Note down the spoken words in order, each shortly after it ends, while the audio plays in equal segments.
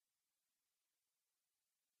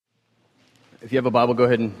If you have a Bible, go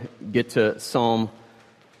ahead and get to Psalm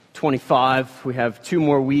 25. We have 2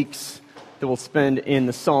 more weeks that we'll spend in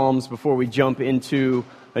the Psalms before we jump into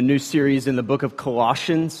a new series in the book of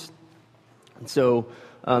Colossians. And so,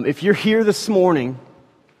 if you're here this morning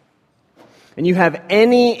and you have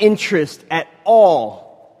any interest at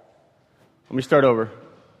all, let me start over.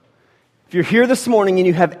 If you're here this morning and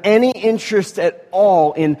you have any interest at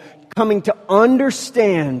all in coming to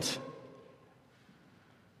understand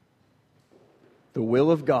the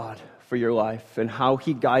will of God for your life and how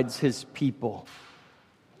He guides His people,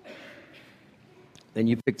 then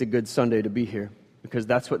you picked a good Sunday to be here, because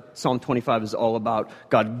that's what Psalm 25 is all about,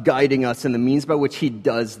 God guiding us and the means by which He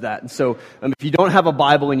does that. And so if you don't have a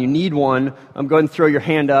Bible and you need one, go ahead and throw your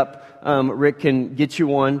hand up. Rick can get you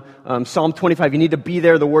one. Psalm 25, you need to be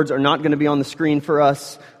there. The words are not going to be on the screen for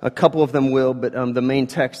us. A couple of them will, but the main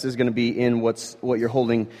text is going to be in what you're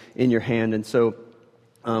holding in your hand. And so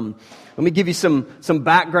let me give you some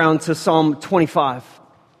background to Psalm 25.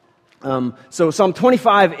 So Psalm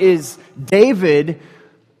 25 is David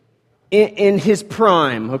in his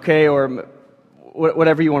prime, okay, or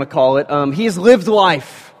whatever you want to call it. He has lived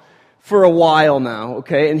life for a while now,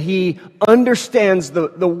 okay, and he understands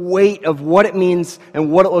the weight of what it means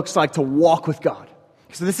and what it looks like to walk with God.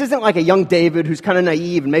 So this isn't like a young David who's kind of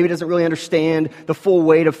naive and maybe doesn't really understand the full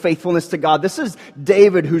weight of faithfulness to God. This is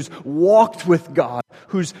David who's walked with God,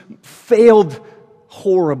 who's failed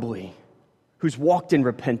horribly, who's walked in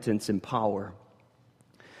repentance and power.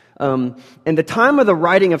 And the time of the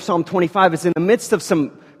writing of Psalm 25 is in the midst of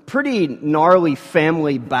some pretty gnarly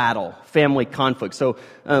family battle, family conflict. So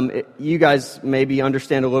you guys maybe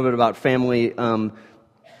understand a little bit about family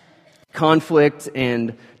conflict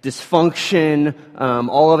and dysfunction.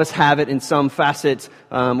 All of us have it in some facet.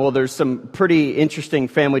 There's some pretty interesting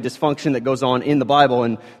family dysfunction that goes on in the Bible,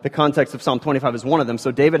 and the context of Psalm 25 is one of them.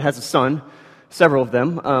 So David has a son, several of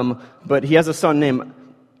them, but he has a son named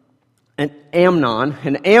Amnon,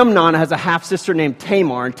 and Amnon has a half-sister named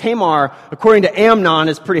Tamar, and Tamar, according to Amnon,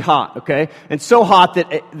 is pretty hot, okay? And so hot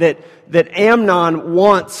that Amnon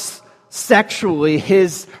wants sexually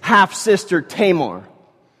his half-sister Tamar.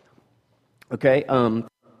 Okay,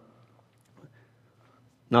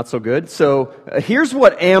 not so good. So here's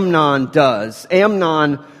what Amnon does.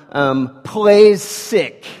 Amnon plays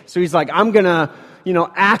sick. So he's like, I'm gonna,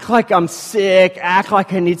 act like I'm sick, act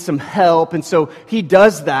like I need some help. And so he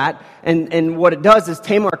does that. And what it does is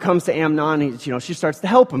Tamar comes to Amnon. And, she starts to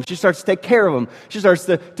help him. She starts to take care of him. She starts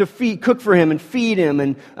to cook for him and feed him.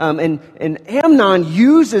 And Amnon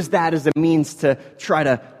uses that as a means to try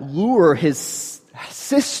to lure his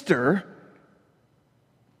sister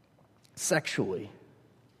sexually,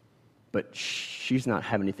 but she's not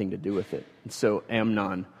having anything to do with it. And so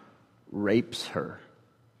Amnon rapes her.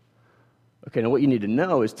 Okay, now what you need to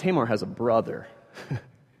know is Tamar has a brother.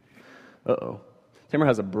 Tamar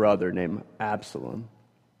has a brother named Absalom.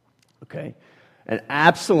 Okay, and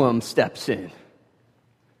Absalom steps in.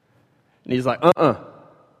 And he's like,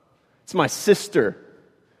 it's my sister.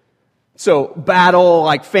 So battle,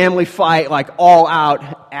 like family fight, like all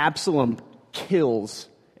out. Absalom kills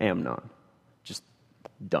Amnon. Just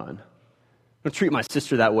done. Don't treat my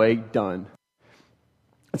sister that way. Done.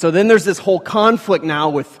 And so then there's this whole conflict now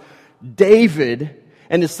with David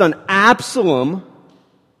and his son Absalom,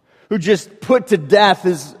 who just put to death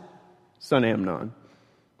his son Amnon.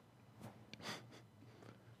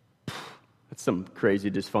 That's some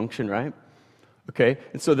crazy dysfunction, right? Okay,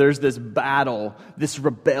 and so there's this battle, this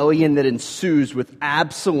rebellion that ensues with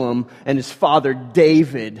Absalom and his father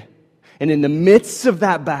David. And in the midst of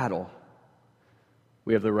that battle,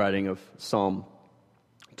 we have the writing of Psalm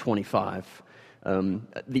 25.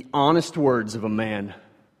 The honest words of a man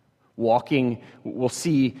walking, we'll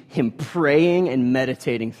see him praying and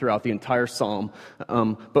meditating throughout the entire psalm.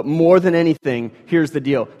 But more than anything, here's the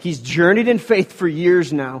deal. He's journeyed in faith for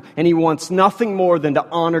years now, and he wants nothing more than to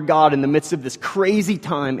honor God in the midst of this crazy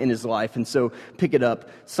time in his life. And so pick it up,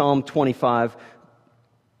 Psalm 25,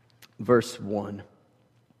 verse 1.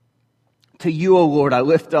 To you, O Lord, I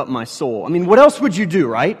lift up my soul. I mean, what else would you do,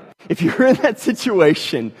 right? If you're in that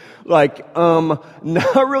situation, like,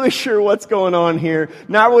 not really sure what's going on here,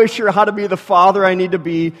 not really sure how to be the father I need to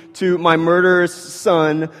be to my murderous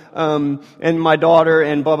son, and my daughter,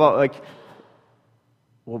 and blah, blah, like,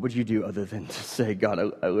 what would you do other than to say, God,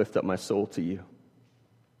 I lift up my soul to you?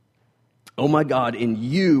 Oh my God, in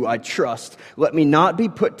you I trust. Let me not be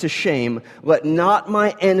put to shame. Let not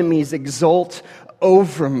my enemies exult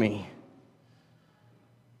over me.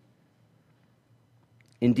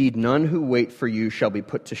 Indeed, none who wait for you shall be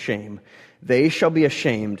put to shame. They shall be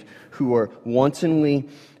ashamed who are wantonly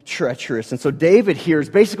treacherous. And so David here is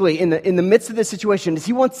basically in the midst of this situation, is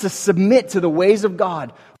he wants to submit to the ways of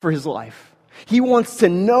God for his life. He wants to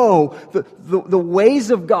know the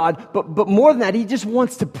ways of God, but more than that, he just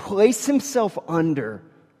wants to place himself under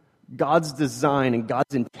God's design and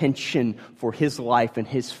God's intention for his life and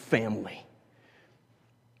his family.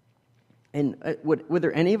 And would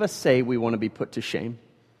there any of us say we want to be put to shame?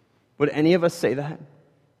 Would any of us say that?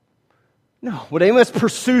 No. Would any of us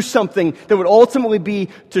pursue something that would ultimately be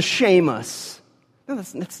to shame us? No,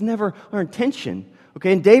 that's never our intention.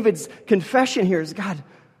 Okay, and David's confession here is, God,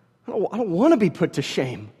 I don't want to be put to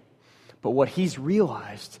shame. But what he's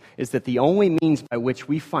realized is that the only means by which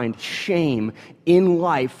we find shame in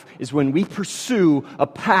life is when we pursue a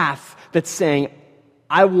path that's saying,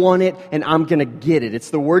 I want it and I'm going to get it. It's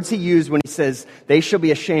the words he used when he says, they shall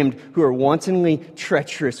be ashamed who are wantonly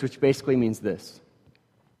treacherous, which basically means this: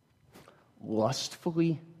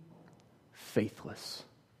 lustfully faithless.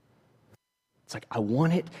 It's like, I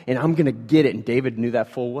want it and I'm going to get it. And David knew that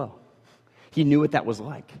full well. He knew what that was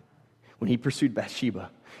like when he pursued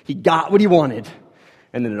Bathsheba. He got what he wanted,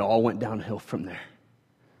 and then it all went downhill from there.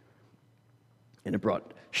 And it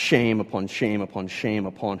brought shame upon shame upon shame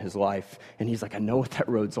upon his life. And he's like, I know what that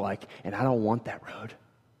road's like, and I don't want that road.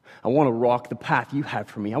 I want to walk the path you have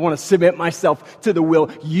for me. I want to submit myself to the will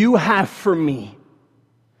you have for me.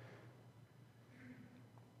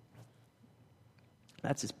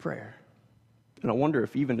 That's his prayer. And I wonder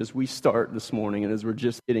if even as we start this morning and as we're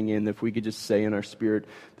just getting in, if we could just say in our spirit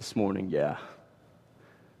this morning, yeah,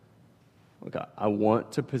 look, I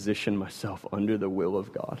want to position myself under the will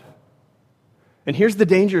of God. And here's the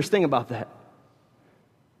dangerous thing about that.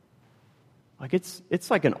 Like it's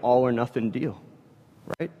like an all or nothing deal,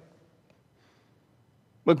 right?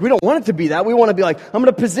 Look, we don't want it to be that. We want to be like, I'm going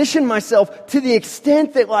to position myself to the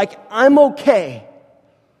extent that, like, I'm okay.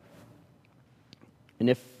 And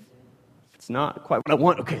if it's not quite what I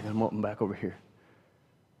want, okay, then I'm back over here.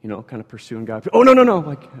 You know, kind of pursuing God. Oh, no.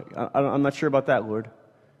 Like, I'm not sure about that, Lord.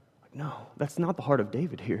 Like, no, that's not the heart of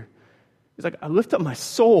David here. He's like, I lift up my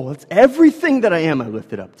soul. It's everything that I am, I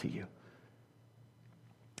lift it up to you.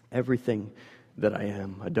 Everything that I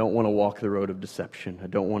am. I don't want to walk the road of deception. I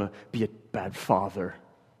don't want to be a bad father.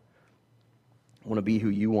 I want to be who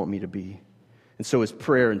you want me to be. And so his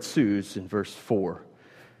prayer ensues in verse 4.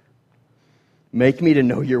 Make me to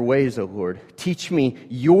know your ways, O Lord. Teach me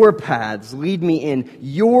your paths. Lead me in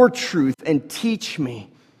your truth and teach me.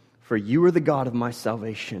 For you are the God of my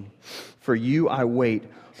salvation. For you I wait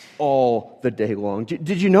all the day long.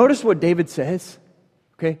 Did you notice what David says?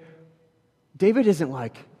 Okay. David isn't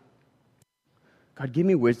like, God, give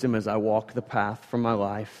me wisdom as I walk the path for my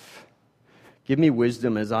life. Give me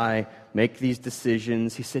wisdom as I make these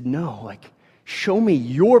decisions. He said, no, like, show me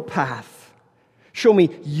your path. Show me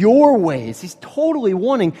your ways. He's totally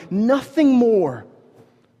wanting nothing more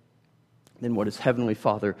than what his heavenly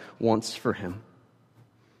Father wants for him.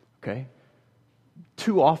 Okay?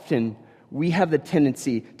 Too often, we have the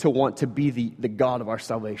tendency to want to be the God of our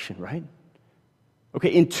salvation, right? Okay,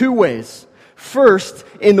 in two ways. First,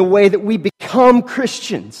 in the way that we become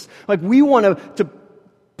Christians. Like, we want to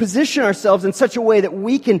position ourselves in such a way that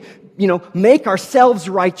we can, make ourselves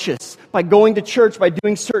righteous by going to church, by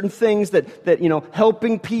doing certain things that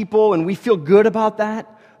helping people, and we feel good about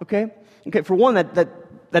that. Okay, for one,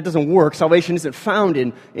 that doesn't work. Salvation isn't found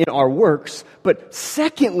in our works. But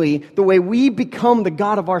secondly, the way we become the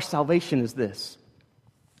God of our salvation is this.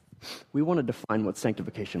 We want to define what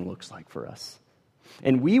sanctification looks like for us.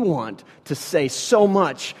 And we want to say so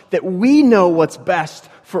much that we know what's best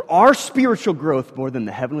for our spiritual growth more than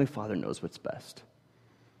the Heavenly Father knows what's best.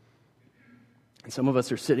 And some of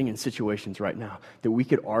us are sitting in situations right now that we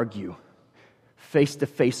could argue face to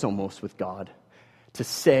face almost with God to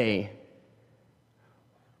say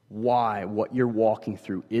why what you're walking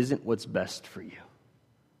through isn't what's best for you.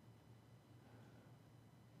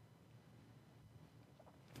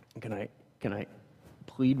 Can I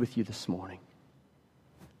plead with you this morning?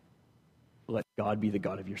 Let God be the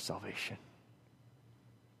God of your salvation.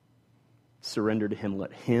 Surrender to Him.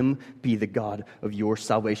 Let Him be the God of your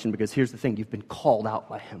salvation, because here's the thing, you've been called out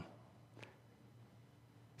by Him.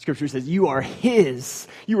 Scripture says you are His.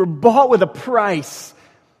 You were bought with a price.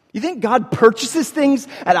 You think God purchases things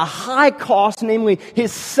at a high cost, namely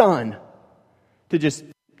His Son, to just,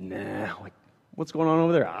 like, what's going on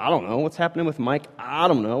over there? I don't know. What's happening with Mike? I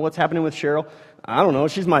don't know. What's happening with Cheryl? I don't know.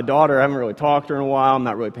 She's my daughter. I haven't really talked to her in a while. I'm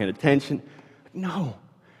not really paying attention. No.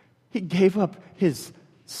 He gave up His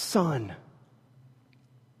Son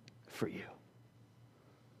for you.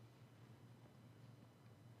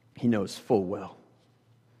 He knows full well.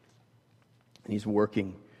 And He's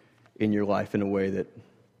working in your life in a way that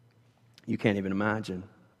you can't even imagine.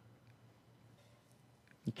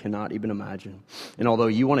 You cannot even imagine. And although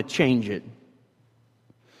you want to change it,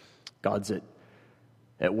 God's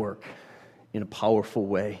at work in a powerful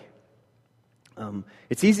way.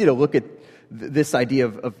 It's easy to look at this idea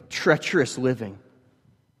of treacherous living.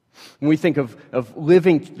 When we think of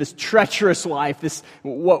living this treacherous life, this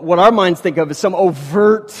what our minds think of is some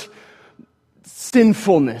overt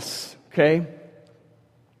sinfulness, okay?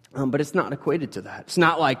 But it's not equated to that. It's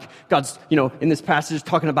not like God's, in this passage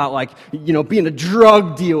talking about like, being a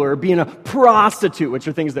drug dealer, being a prostitute, which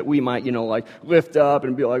are things that we might, like lift up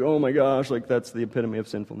and be like, oh my gosh, like that's the epitome of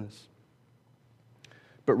sinfulness.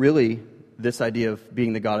 But really, this idea of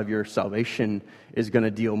being the God of your salvation is going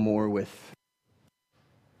to deal more with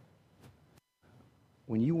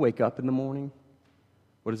when you wake up in the morning,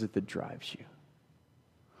 what is it that drives you?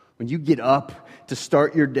 When you get up to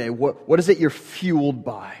start your day, what is it you're fueled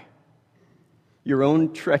by? Your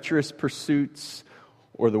own treacherous pursuits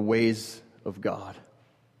or the ways of God?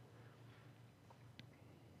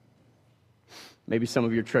 Maybe some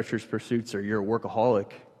of your treacherous pursuits are you're a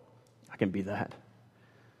workaholic. I can be that.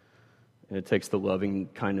 And it takes the loving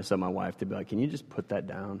kindness of my wife to be like, can you just put that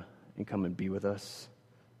down and come and be with us?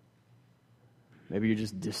 Maybe you're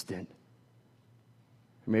just distant.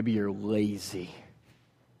 Or maybe you're lazy.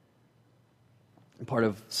 And part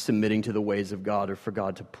of submitting to the ways of God are for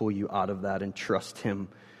God to pull you out of that and trust Him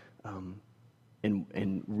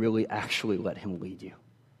and really actually let Him lead you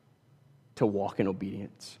to walk in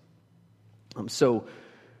obedience. So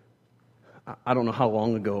I don't know how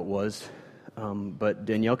long ago it was, but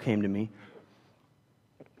Danielle came to me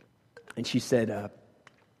and she said,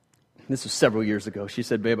 this was several years ago, she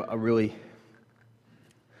said, babe, I really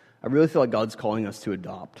feel like God's calling us to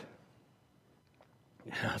adopt.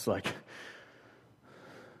 And I was like,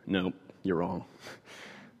 no, you're wrong.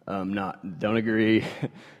 Don't agree,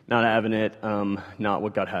 not having it, not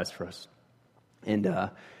what God has for us. And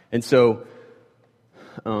so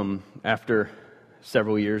after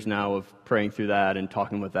several years now of praying through that and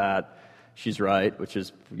talking with that, she's right, which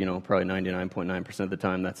is, probably 99.9% of the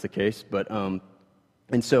time that's the case. But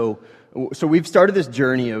and so we've started this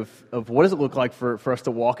journey of what does it look like for us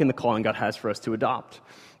to walk in the calling God has for us to adopt.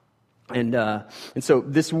 And so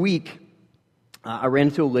this week, I ran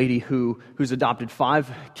into a lady who's adopted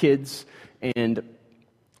 5 kids, and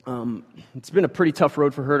it's been a pretty tough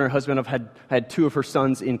road for her and her husband. I've had 2 of her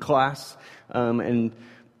sons in class, and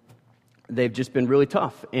they've just been really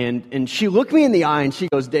tough. And she looked me in the eye and she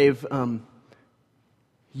goes, Dave,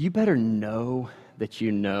 you better know that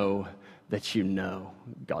you know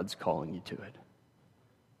God's calling you to it.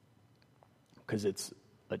 Because it's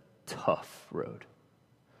a tough road.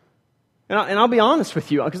 And I'll be honest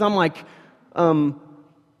with you, because I'm like, I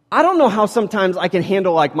don't know how sometimes I can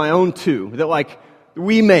handle like my own 2 that like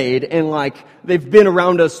we made and like they've been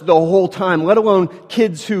around us the whole time, let alone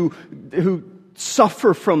kids who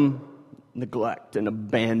suffer from neglect and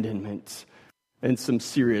abandonment and some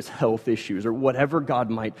serious health issues or whatever God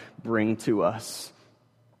might bring to us.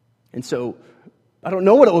 And so I don't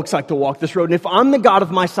know what it looks like to walk this road. And if I'm the God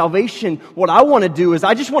of my salvation, what I want to do is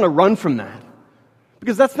I just want to run from that.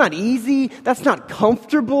 Because that's not easy. That's not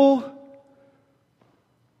comfortable.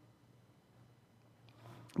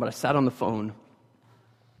 But I sat on the phone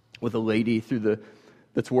with a lady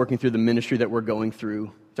that's working through the ministry that we're going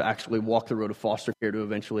through to actually walk the road of foster care to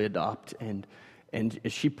eventually adopt. And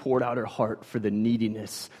she poured out her heart for the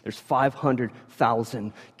neediness. There's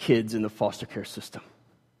 500,000 kids in the foster care system.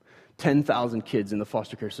 10,000 kids in the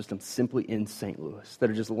foster care system simply in St. Louis that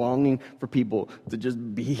are just longing for people to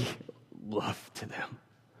just be love to them.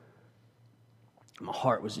 My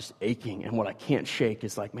heart was just aching, and what I can't shake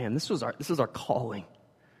is like, man, this is our calling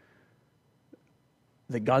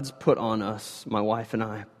that God's put on us, my wife and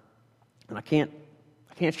I, and I can't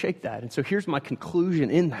shake that. And so here's my conclusion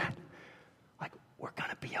in that: like, we're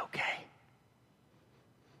gonna be okay.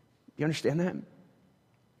 You understand that?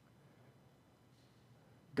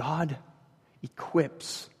 God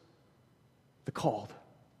equips the called.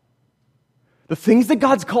 The things that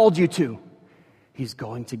God's called you to, He's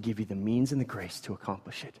going to give you the means and the grace to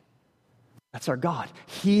accomplish it. That's our God.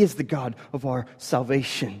 He is the God of our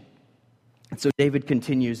salvation. And so David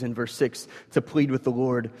continues in verse 6 to plead with the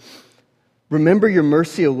Lord. Remember your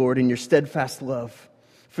mercy, O Lord, and your steadfast love,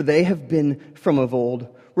 for they have been from of old.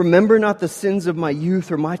 Remember not the sins of my youth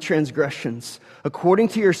or my transgressions. According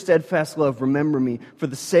to your steadfast love, remember me for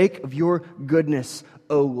the sake of your goodness,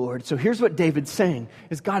 O Lord. So here's what David's saying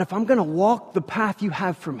is, God, if I'm going to walk the path you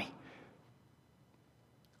have for me,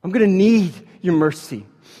 I'm going to need your mercy.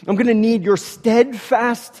 I'm going to need your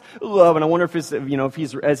steadfast love. And I wonder if it's, if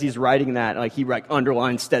he's, as he's writing that, like he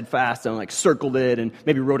underlined steadfast and like circled it and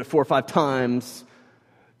maybe wrote it 4 or 5 times.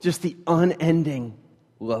 Just the unending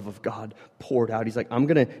love of God poured out. He's like, I'm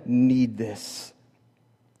going to need this.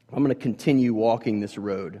 I'm going to continue walking this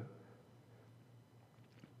road.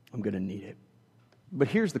 I'm going to need it. But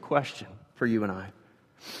here's the question for you and I.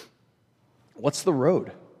 What's the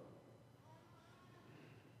road?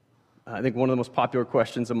 I think one of the most popular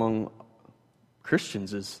questions among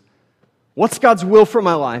Christians is, what's God's will for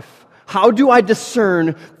my life? How do I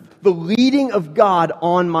discern the leading of God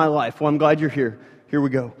on my life? Well, I'm glad you're here. Here we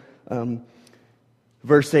go.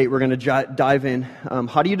 Verse 8, we're going to dive in.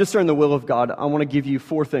 How do you discern the will of God? I want to give you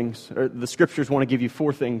 4 things, or the scriptures want to give you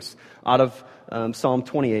 4 things out of Psalm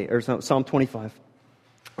 28, or Psalm 25.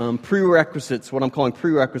 Prerequisites, what I'm calling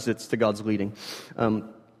prerequisites to God's leading.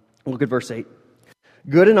 Look at verse 8.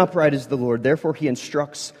 Good and upright is the Lord, therefore he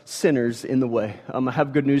instructs sinners in the way. I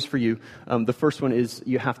have good news for you. The first one is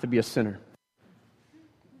you have to be a sinner.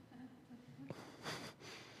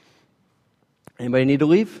 Anybody need to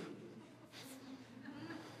leave?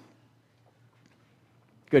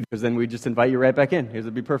 Good, because then we just invite you right back in. It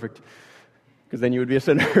would be perfect. Because then you would be a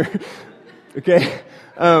sinner. Okay?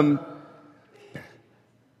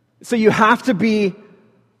 So you have to be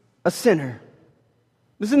a sinner.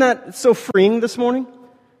 Isn't that so freeing this morning?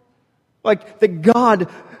 Like that God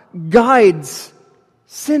guides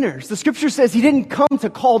sinners. The scripture says he didn't come to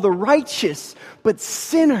call the righteous, but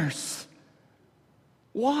sinners.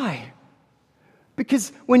 Why?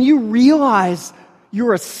 Because when you realize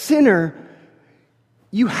you're a sinner,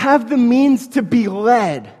 you have the means to be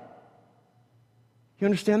led. You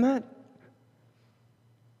understand that?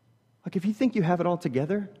 Like if you think you have it all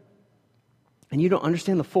together, and you don't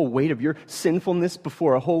understand the full weight of your sinfulness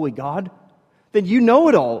before a holy God, then you know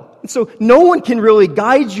it all. And so no one can really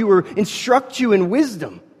guide you or instruct you in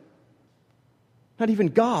wisdom. Not even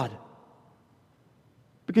God.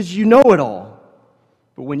 Because you know it all.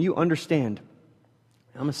 But when you understand,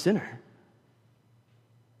 I'm a sinner.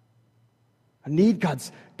 I need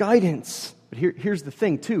God's guidance. But here's the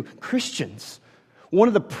thing too. Christians, one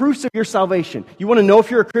of the proofs of your salvation, you want to know if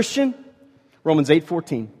you're a Christian? Romans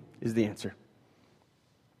 8:14 is the answer.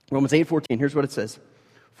 Romans 8:14, here's what it says.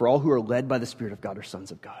 For all who are led by the Spirit of God are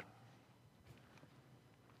sons of God.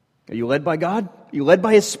 Are you led by God? Are you led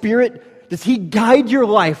by His Spirit? Does He guide your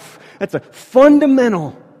life? That's a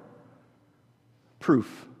fundamental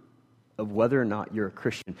proof of whether or not you're a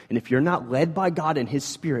Christian. And if you're not led by God and His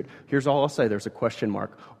Spirit, here's all I'll say. There's a question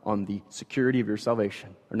mark on the security of your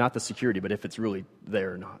salvation. Or not the security, but if it's really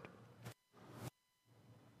there or not.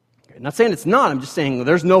 Okay, I'm not saying it's not. I'm just saying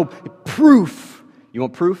there's no proof. You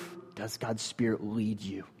want proof? Does God's Spirit lead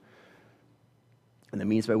you? And the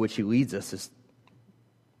means by which He leads us is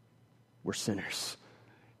we're sinners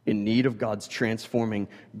in need of God's transforming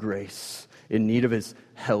grace, in need of His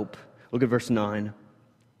help. Look at verse 9.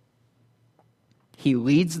 He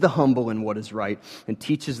leads the humble in what is right and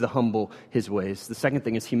teaches the humble His ways. The second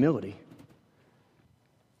thing is humility,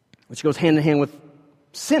 which goes hand in hand with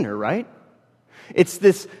sinner, right? It's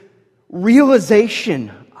this realization,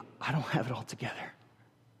 I don't have it all together.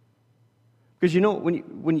 Because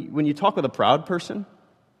when you talk with a proud person,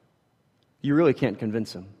 you really can't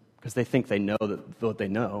convince them because they think they know what they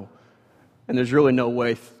know, and there's really no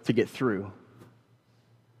way to get through.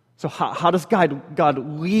 So how does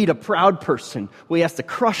God lead a proud person? Well, He has to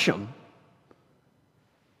crush them.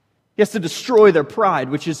 He has to destroy their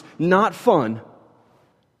pride, which is not fun.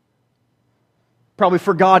 Probably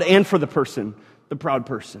for God and for the person, the proud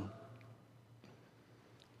person.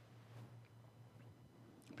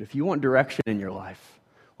 But if you want direction in your life,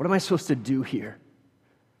 what am I supposed to do here?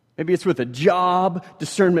 Maybe it's with a job,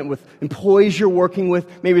 discernment with employees you're working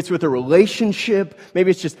with. Maybe it's with a relationship.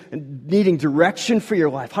 Maybe it's just needing direction for your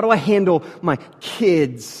life. How do I handle my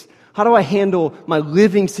kids? How do I handle my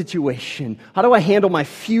living situation? How do I handle my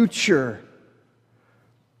future?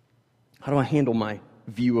 How do I handle my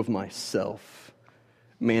view of myself?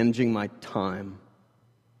 Managing my time.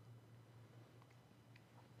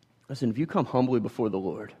 Listen, if you come humbly before the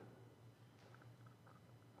Lord,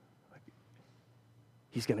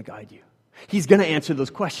 He's going to guide you. He's going to answer those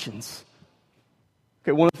questions.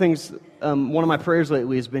 Okay, one of the things, one of my prayers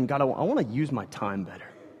lately has been, God, I want to use my time better.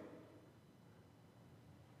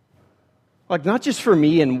 Like, not just for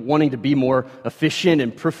me and wanting to be more efficient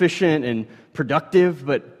and proficient and productive,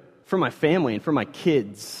 but for my family and for my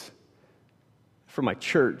kids, for my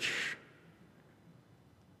church.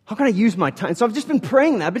 How can I use my time? So I've just been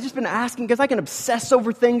praying that. I've just been asking because I can obsess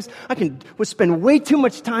over things. I can spend way too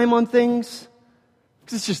much time on things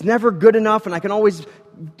because it's just never good enough, and I can always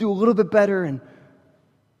do a little bit better. And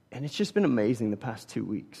it's just been amazing the past 2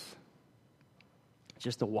 weeks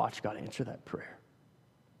just to watch God answer that prayer.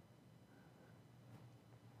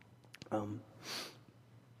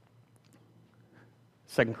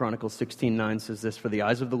 2 Chronicles 16:9 says this, "For the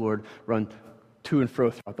eyes of the Lord run to and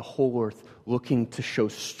fro throughout the whole earth, looking to show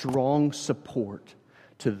strong support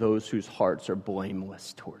to those whose hearts are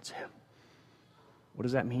blameless towards him." What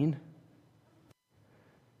does that mean?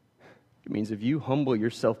 It means if you humble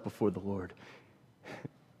yourself before the Lord,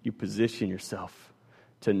 you position yourself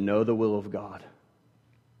to know the will of God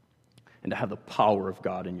and to have the power of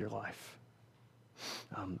God in your life.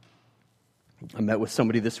 I met with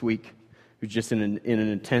somebody this week who's just in an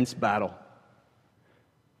intense battle.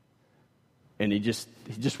 And he just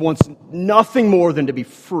wants nothing more than to be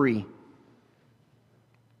free.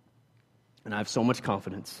 And I have so much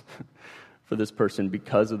confidence for this person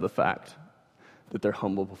because of the fact that they're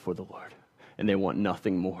humble before the Lord. And they want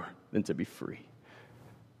nothing more than to be free.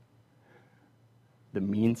 The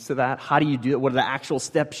means to that, how do you do it? What are the actual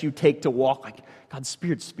steps you take to walk? Like, God's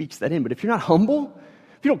Spirit speaks that in. But if you're not humble,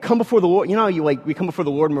 if you don't come before the Lord, we come before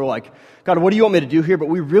the Lord and we're like, God, what do you want me to do here? But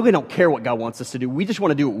we really don't care what God wants us to do. We just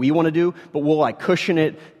want to do what we want to do, but we'll cushion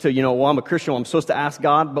it to, well, I'm a Christian, I'm supposed to ask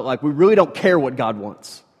God, but we really don't care what God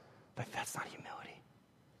wants. That's not humility.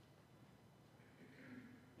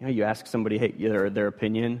 You ask somebody, hey, their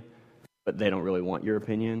opinion, but they don't really want your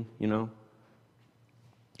opinion,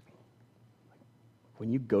 When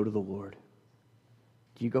you go to the Lord,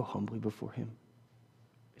 do you go humbly before him?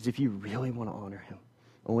 As if you really want to honor him.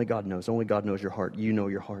 Only God knows. Only God knows your heart. You know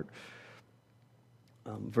your heart.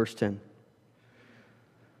 Verse 10.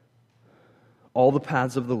 All the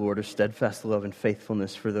paths of the Lord are steadfast love and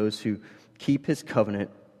faithfulness for those who keep his covenant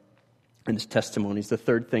and his testimonies. The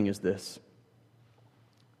third thing is this.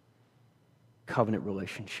 Covenant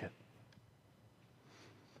relationship.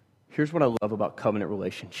 Here's what I love about covenant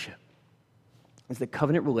relationship. Is that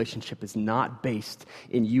covenant relationship is not based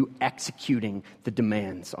in you executing the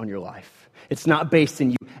demands on your life. It's not based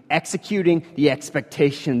in you executing the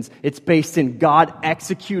expectations. It's based in God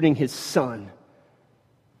executing his Son.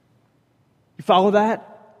 You follow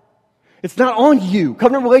that? It's not on you.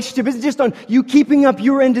 Covenant relationship isn't just on you keeping up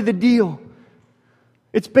your end of the deal.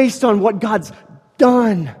 It's based on what God's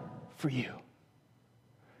done for you.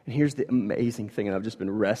 And here's the amazing thing, and I've just been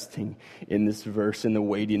resting in this verse, in the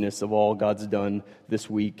weightiness of all God's done this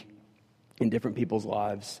week in different people's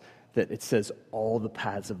lives, that it says all the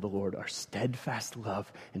paths of the Lord are steadfast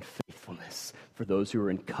love and faithfulness for those who are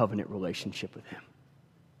in covenant relationship with him.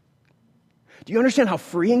 Do you understand how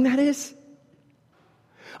freeing that is?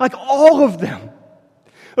 All of them.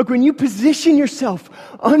 Look, when you position yourself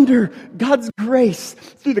under God's grace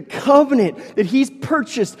through the covenant that he's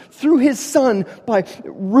purchased through his Son by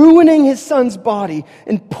ruining his Son's body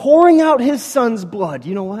and pouring out his Son's blood,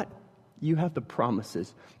 you know what? You have the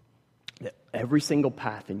promises that every single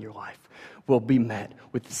path in your life will be met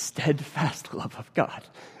with the steadfast love of God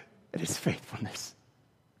and his faithfulness.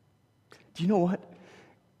 Do you know what?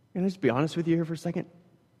 Can I just be honest with you here for a second?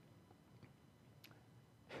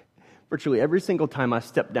 Virtually every single time I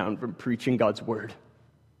step down from preaching God's word,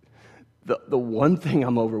 the one thing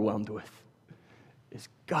I'm overwhelmed with is,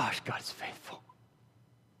 gosh, God is faithful.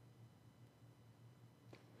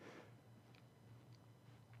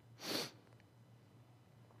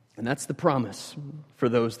 And that's the promise for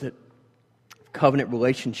those that covenant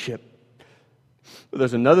relationship. But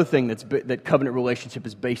there's another thing that covenant relationship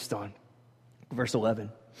is based on. Verse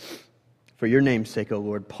 11. For your name's sake, O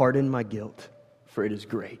Lord, pardon my guilt, for it is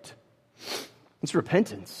great. It's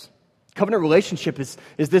repentance. Covenant relationship is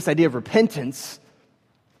this idea of repentance.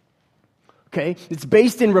 Okay? It's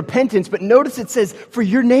based in repentance, but notice it says, for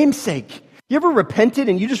your name's sake. You ever repented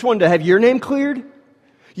and you just wanted to have your name cleared?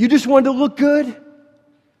 You just wanted to look good?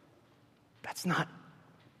 That's not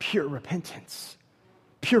pure repentance.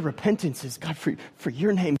 Pure repentance is, God, for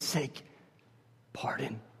your name's sake,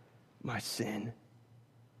 pardon my sin.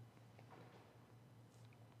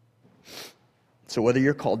 So whether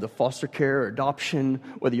you're called to foster care or adoption,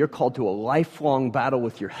 whether you're called to a lifelong battle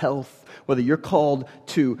with your health, whether you're called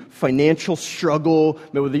to financial struggle,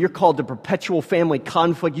 whether you're called to perpetual family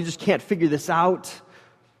conflict, you just can't figure this out,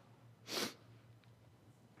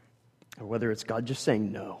 or whether it's God just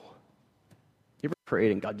saying no. You ever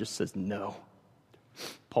prayed and God just says no?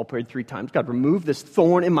 Paul prayed 3 times, God, remove this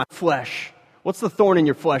thorn in my flesh. What's the thorn in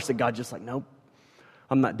your flesh that God just nope?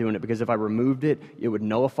 I'm not doing it because if I removed it, it would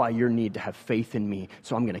nullify your need to have faith in me.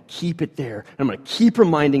 So I'm going to keep it there. And I'm going to keep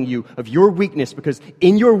reminding you of your weakness, because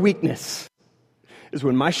in your weakness is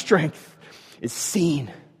when my strength is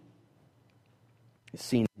seen. It's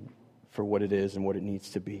seen for what it is and what it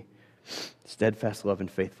needs to be. Steadfast love and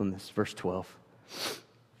faithfulness. Verse 12.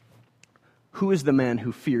 Who is the man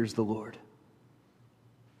who fears the Lord?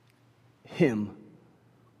 Him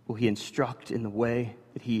will he instruct in the way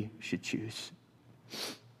that he should choose.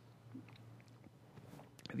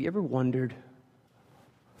 Have you ever wondered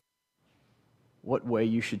what way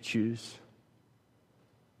you should choose?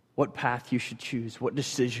 What path you should choose? What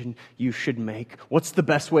decision you should make? What's the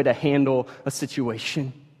best way to handle a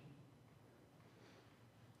situation?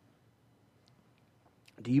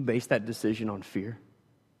 Do you base that decision on fear?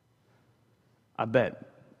 I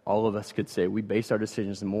bet all of us could say we base our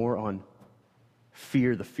decisions more on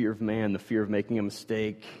fear, the fear of man, the fear of making a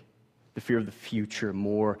mistake, the fear of the future,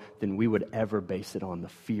 more than we would ever base it on the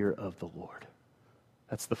fear of the Lord.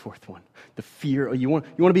 That's the fourth one. The fear. You want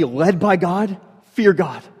to be led by God? Fear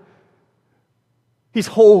God. He's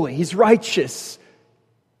holy. He's righteous.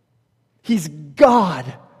 He's God.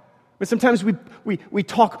 But sometimes we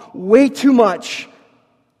talk way too much,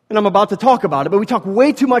 and I'm about to talk about it, but we talk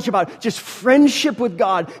way too much about just friendship with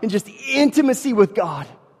God and just intimacy with God.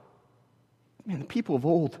 Man, the people of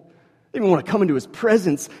old, they didn't want to come into His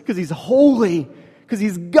presence because He's holy, because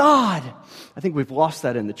He's God. I think we've lost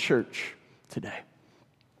that in the church today.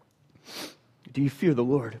 Do you fear the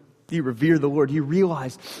Lord? Do you revere the Lord? Do you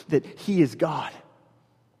realize that He is God?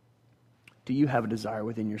 Do you have a desire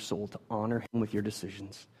within your soul to honor Him with your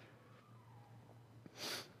decisions?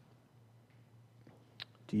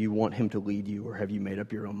 Do you want Him to lead you, or have you made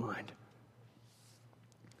up your own mind?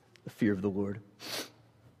 The fear of the Lord.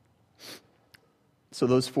 So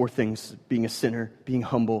those four things, being a sinner, being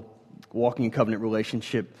humble, walking in covenant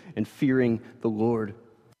relationship, and fearing the Lord,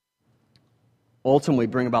 ultimately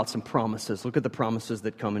bring about some promises. Look at the promises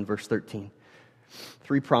that come in verse 13.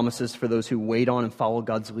 3 promises for those who wait on and follow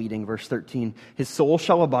God's leading. Verse 13, His soul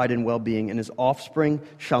shall abide in well-being, and His offspring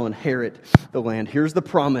shall inherit the land. Here's the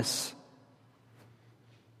promise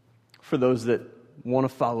for those that want to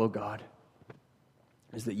follow God,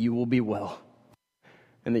 is that you will be well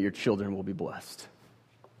and that your children will be blessed.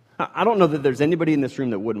 I don't know that there's anybody in this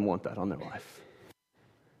room that wouldn't want that on their life.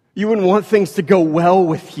 You wouldn't want things to go well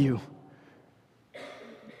with you.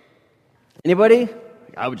 Anybody?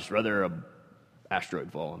 I would just rather an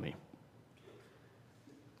asteroid fall on me.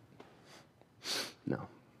 No.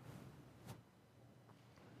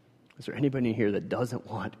 Is there anybody here that doesn't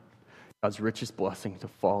want God's richest blessing to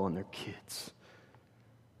fall on their kids?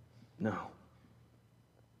 No.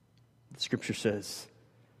 The Scripture says,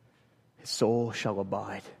 His soul shall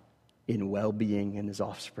abide in well-being, and His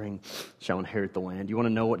offspring shall inherit the land. You want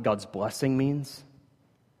to know what God's blessing means?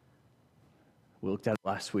 We looked at it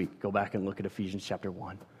last week. Go back and look at Ephesians chapter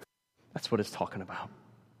 1. That's what it's talking about.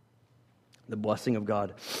 The blessing of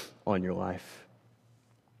God on your life.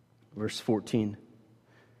 Verse 14.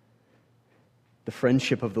 The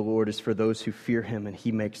friendship of the Lord is for those who fear Him, and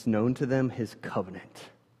He makes known to them His covenant.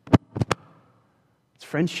 It's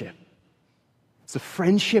friendship. It's the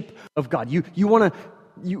friendship of God. You want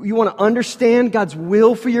to understand God's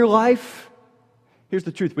will for your life? Here's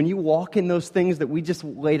the truth. When you walk in those things that we just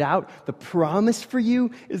laid out, the promise for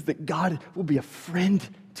you is that God will be a friend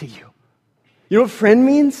to you. You know what friend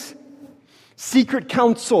means? Secret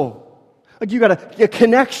counsel. Like you got a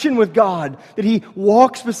connection with God, that He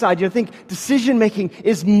walks beside you. I think decision making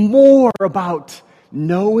is more about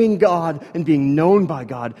knowing God and being known by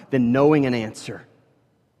God than knowing an answer.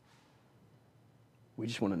 We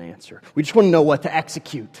just want an answer. We just want to know what to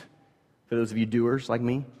execute. For those of you doers like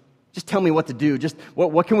me, just tell me what to do. Just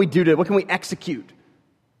what can we do what can we execute?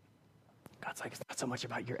 God's like, it's not so much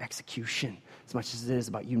about your execution as much as it is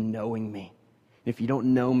about you knowing me. And if you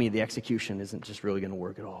don't know me, the execution isn't just really going to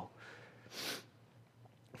work at all.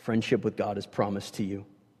 Friendship with God is promised to you.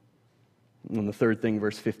 And the third thing,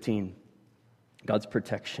 verse 15, God's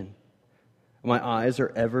protection. My eyes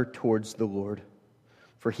are ever towards the Lord,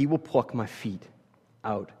 for He will pluck my feet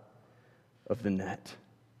out of the net.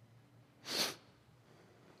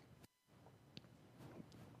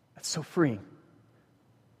 That's so freeing.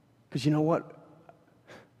 Because you know what?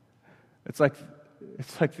 It's like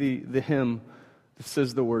the hymn that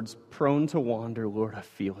says the words, prone to wander, Lord, I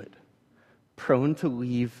feel it. Prone to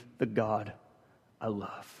leave the God I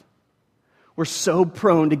love. We're so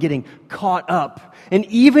prone to getting caught up. And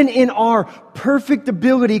even in our perfect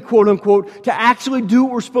ability, quote unquote, to actually do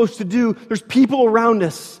what we're supposed to do, there's people around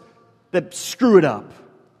us that screw it up.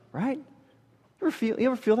 Right? You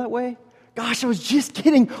ever feel that way? Gosh, I was just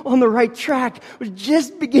getting on the right track. I was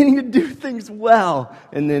just beginning to do things well.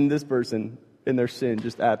 And then this person in their sin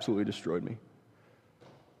just absolutely destroyed me.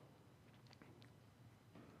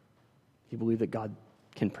 You believe that God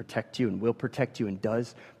can protect you and will protect you and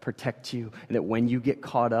does protect you, and that when you get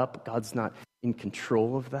caught up, God's not in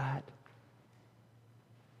control of that.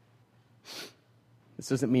 This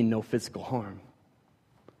doesn't mean no physical harm.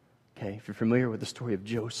 Okay, if you're familiar with the story of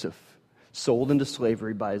Joseph, sold into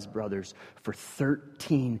slavery by his brothers for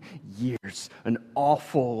 13 years, an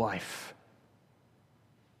awful life.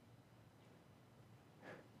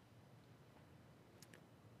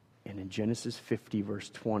 And in Genesis 50, verse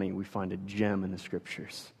 20, we find a gem in the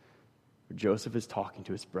scriptures where Joseph is talking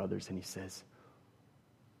to his brothers and he says,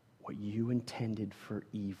 what you intended for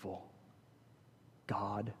evil,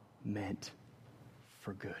 God meant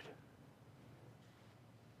for good.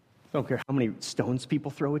 I don't care how many stones people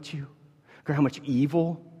throw at you. I don't care how much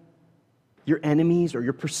evil your enemies or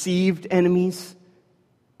your perceived enemies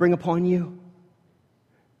bring upon you.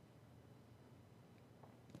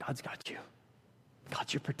 God's got you.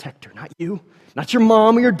 God's your protector, not you. Not your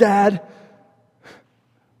mom or your dad.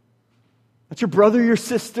 Not your brother or your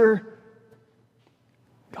sister.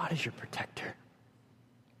 God is your protector.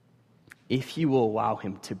 If you will allow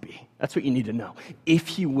him to be. That's what you need to know.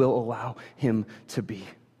 If you will allow him to be.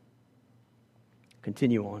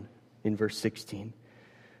 Continue on in verse 16.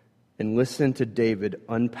 And listen to David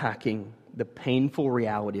unpacking the painful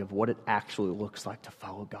reality of what it actually looks like to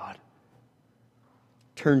follow God.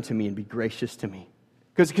 Turn to me and be gracious to me.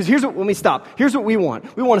 Because here's what, let me stop. Here's what we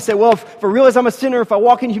want. We want to say, well, if I realize I'm a sinner, if I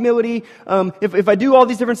walk in humility, if I do all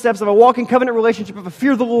these different steps, if I walk in covenant relationship, if I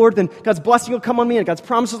fear the Lord, then God's blessing will come on me and God's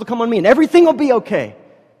promises will come on me and everything will be okay.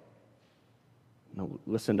 No,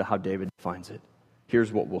 listen to how David defines it.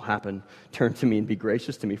 Here's what will happen. Turn to me and be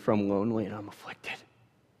gracious to me, for I'm lonely and I'm afflicted.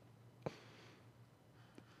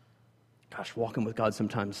 Gosh, walking with God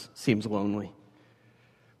sometimes seems lonely,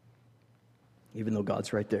 even though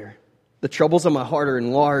God's right there. The troubles of my heart are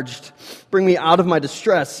enlarged. Bring me out of my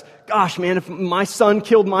distress. Gosh, man, if my son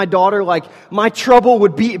killed my daughter, like, my trouble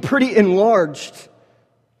would be pretty enlarged.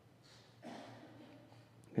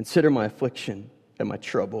 Consider my affliction and my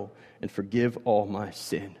trouble and forgive all my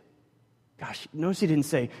sin. Gosh, notice he didn't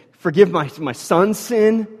say, forgive my son's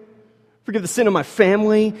sin. Forgive the sin of my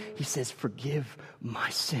family. He says, forgive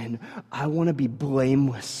my sin. I want to be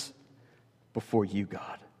blameless before you,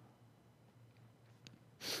 God.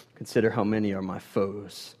 Consider how many are my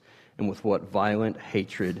foes, and with what violent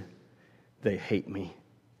hatred they hate me.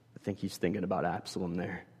 I think he's thinking about Absalom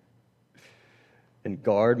there. And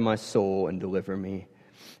guard my soul and deliver me,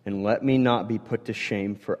 and let me not be put to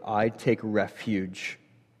shame, for I take refuge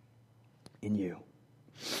in you.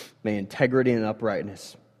 May integrity and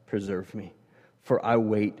uprightness preserve me, for I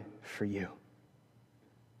wait for you.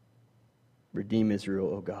 Redeem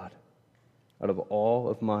Israel, O God, out of all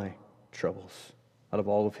of my troubles. Out of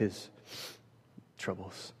all of his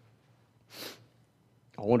troubles.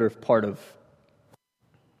 I wonder if part of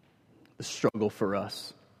the struggle for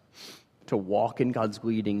us to walk in God's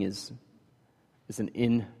leading is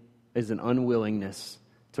an unwillingness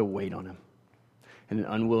to wait on him. And an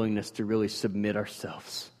unwillingness to really submit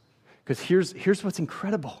ourselves. Because here's what's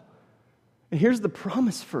incredible. And here's the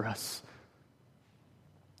promise for us.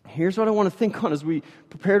 Here's what I want to think on as we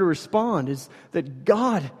prepare to respond, is that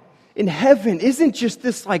God in heaven isn't just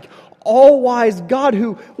this like all-wise God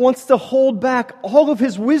who wants to hold back all of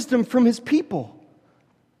his wisdom from his people.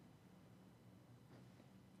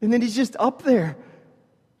 And then he's just up there.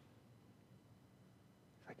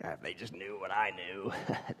 Like, if they just knew what I knew,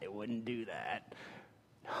 they wouldn't do that.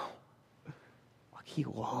 No. Like, he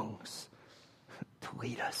longs to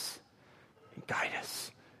lead us and guide us.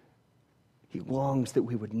 He longs that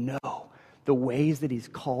we would know the ways that he's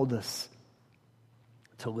called us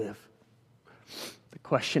to live. The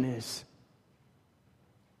question is,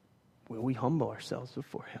 will we humble ourselves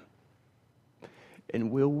before him?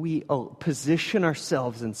 And will we position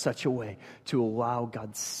ourselves in such a way to allow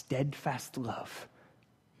God's steadfast love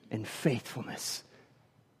and faithfulness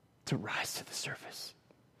to rise to the surface?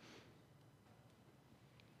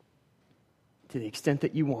 To the extent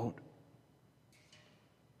that you won't,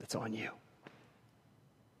 that's on you.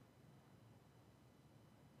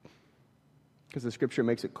 Because the scripture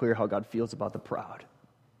makes it clear how God feels about the proud.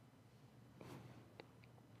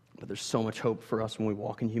 But there's so much hope for us when we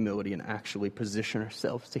walk in humility and actually position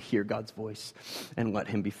ourselves to hear God's voice and let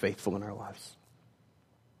him be faithful in our lives.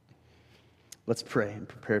 Let's pray and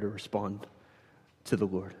prepare to respond to the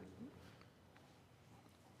Lord.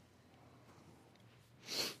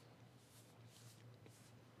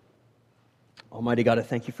 Almighty God, I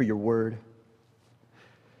thank you for your word.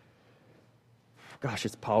 Gosh,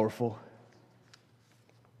 it's powerful.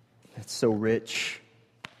 It's so rich.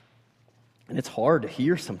 And it's hard to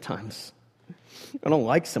hear sometimes. I don't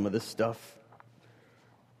like some of this stuff.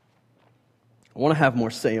 I want to have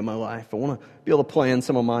more say in my life. I want to be able to plan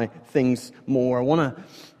some of my things more. I want to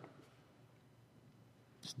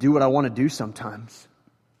just do what I want to do sometimes.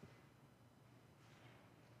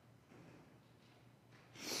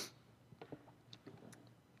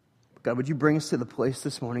 God, would you bring us to the place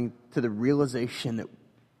this morning, to the realization that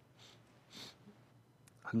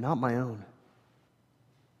I'm not my own.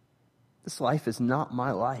 This life is not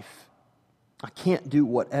my life. I can't do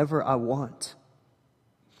whatever I want.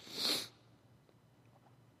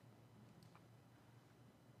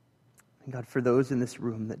 And God, for those in this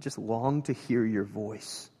room that just long to hear your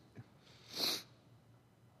voice,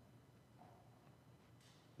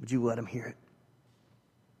 would you let them hear it?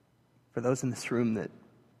 For those in this room that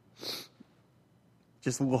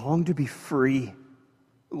just long to be free,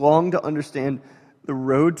 long to understand the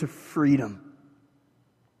road to freedom,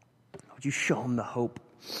 would you show them the hope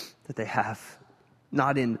that they have,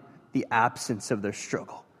 not in the absence of their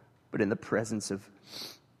struggle, but in the presence of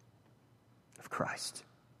Christ.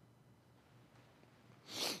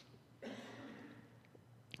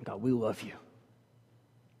 God, we love you.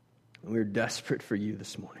 And we're desperate for you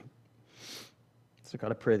this morning. So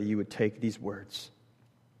God, I pray that you would take these words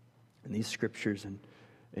and these scriptures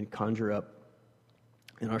and conjure up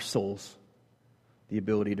in our souls the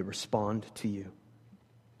ability to respond to you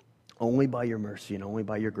only by your mercy and only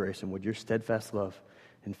by your grace. And would your steadfast love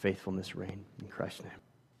and faithfulness reign in Christ's name.